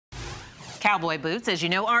Cowboy boots, as you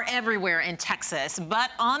know, are everywhere in Texas.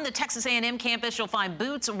 But on the Texas A&M campus, you'll find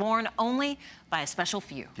boots worn only by a special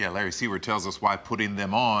few. Yeah, Larry Seward tells us why putting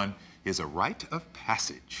them on is a rite of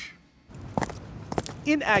passage.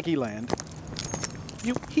 In Aggie land,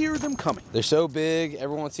 you hear them coming. They're so big,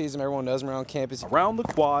 everyone sees them, everyone knows them around campus. Around the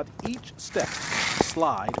quad, each step,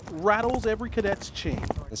 slide, rattles every cadet's chain.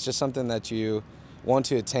 It's just something that you want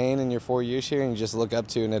to attain in your 4 years here and you just look up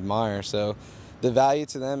to and admire. So the value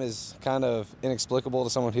to them is kind of inexplicable to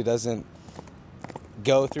someone who doesn't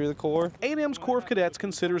go through the Corps. A&M's Corps of Cadets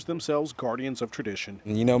considers themselves guardians of tradition.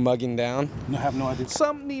 You know mugging down? I have no idea.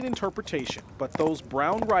 Some need interpretation, but those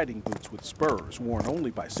brown riding boots with spurs, worn only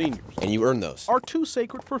by seniors, and you earn those, are too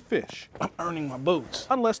sacred for Fish. I'm earning my boots.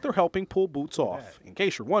 Unless they're helping pull boots off. In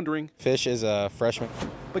case you're wondering, Fish is a freshman.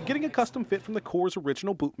 But getting a custom fit from the Corps'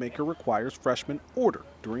 original bootmaker requires freshmen order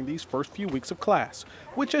during these first few weeks of class,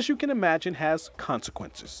 which, as you can imagine, has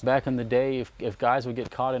consequences. Back in the day, if guys would get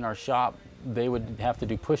caught in our shop, they would have to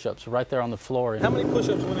do push-ups right there on the floor. How many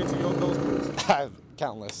push-ups went into those boots?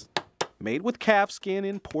 Countless. Made with calf skin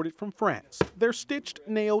imported from France, they're stitched,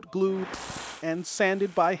 nailed, glued, and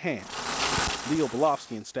sanded by hand. Leo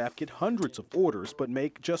Belofsky and staff get hundreds of orders, but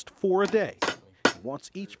make just 4 a day. He wants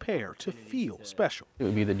each pair to feel special. It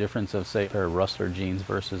would be the difference of, say, a pair of Rustler jeans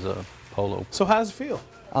versus a polo. So how does it feel?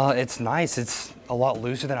 It's nice. It's a lot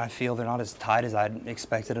looser than I feel. They're not as tight as I'd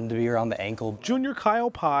expected them to be around the ankle. Junior Kyle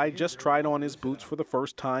Pye just tried on his boots for the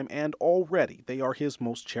first time, and already they are his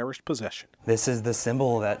most cherished possession. This is the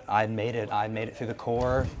symbol that I made it. I made it through the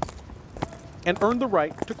Corps. And earned the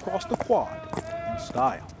right to cross the quad in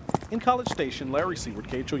style. In College Station, Larry Seward,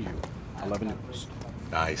 KHOU 11 News.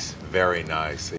 Nice, very nice.